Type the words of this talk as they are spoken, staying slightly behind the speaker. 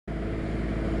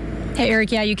Hey,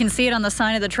 Eric, yeah, you can see it on the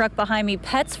sign of the truck behind me.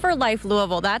 Pets for Life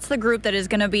Louisville. That's the group that is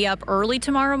going to be up early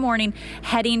tomorrow morning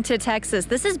heading to Texas.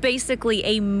 This is basically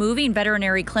a moving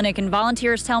veterinary clinic, and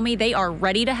volunteers tell me they are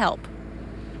ready to help.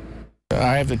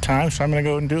 I have the time, so I'm going to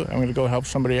go and do it. I'm going to go help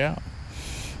somebody out.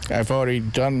 I've already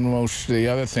done most of the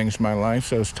other things in my life,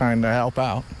 so it's time to help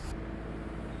out.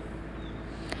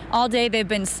 All day, they've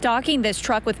been stocking this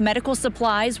truck with medical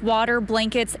supplies, water,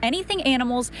 blankets, anything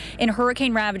animals in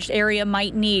hurricane-ravaged area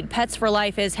might need. Pets for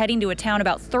Life is heading to a town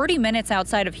about 30 minutes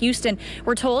outside of Houston.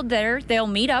 We're told there they'll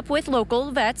meet up with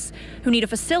local vets who need a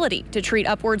facility to treat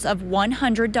upwards of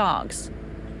 100 dogs.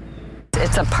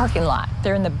 It's a parking lot.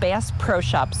 They're in the Bass Pro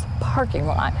Shops parking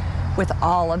lot with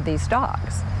all of these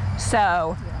dogs.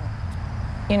 So,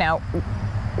 you know,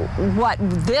 what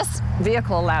this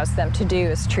vehicle allows them to do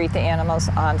is treat the animals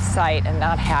on site and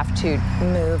not have to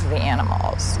move the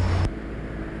animals.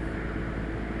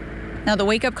 Now, the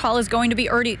wake-up call is going to be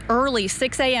early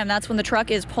 6 a.m. That's when the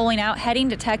truck is pulling out, heading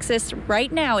to Texas.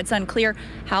 Right now, it's unclear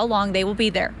how long they will be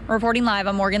there. Reporting live,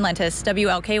 I'm Morgan Lentis,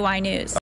 WLKY News.